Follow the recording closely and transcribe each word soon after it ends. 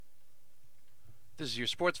This is your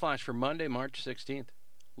Sports Flash for Monday, March 16th.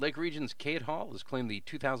 Lake Region's Kate Hall has claimed the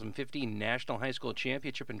 2015 National High School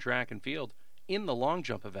Championship in track and field in the long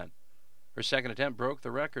jump event. Her second attempt broke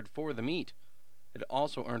the record for the meet. It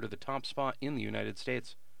also earned her the top spot in the United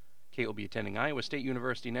States. Kate will be attending Iowa State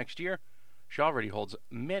University next year. She already holds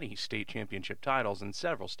many state championship titles and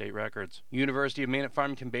several state records. University of Maine at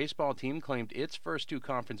Farmington baseball team claimed its first two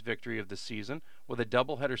conference victory of the season with a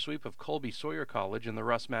doubleheader sweep of Colby Sawyer College in the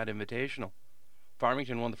Russ Matt Invitational.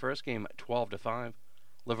 Farmington won the first game 12-5.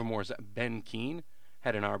 Livermore's Ben Keene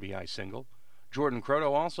had an RBI single. Jordan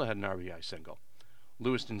Croto also had an RBI single.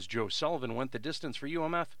 Lewiston's Joe Sullivan went the distance for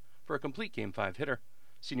UMF for a complete Game 5 hitter.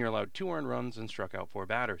 Senior allowed 2 earned runs and struck out 4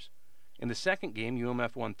 batters. In the second game,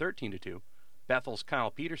 UMF won 13-2. Bethel's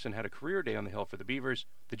Kyle Peterson had a career day on the hill for the Beavers.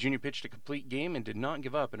 The junior pitched a complete game and did not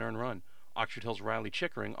give up an earned run. Oxford Hill's Riley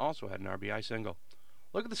Chickering also had an RBI single.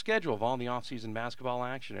 Look at the schedule of all the off-season basketball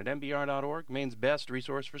action at mbr.org, Maine's best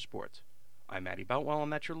resource for sports. I'm Matty Boutwell,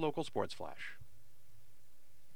 and that's your local Sports Flash.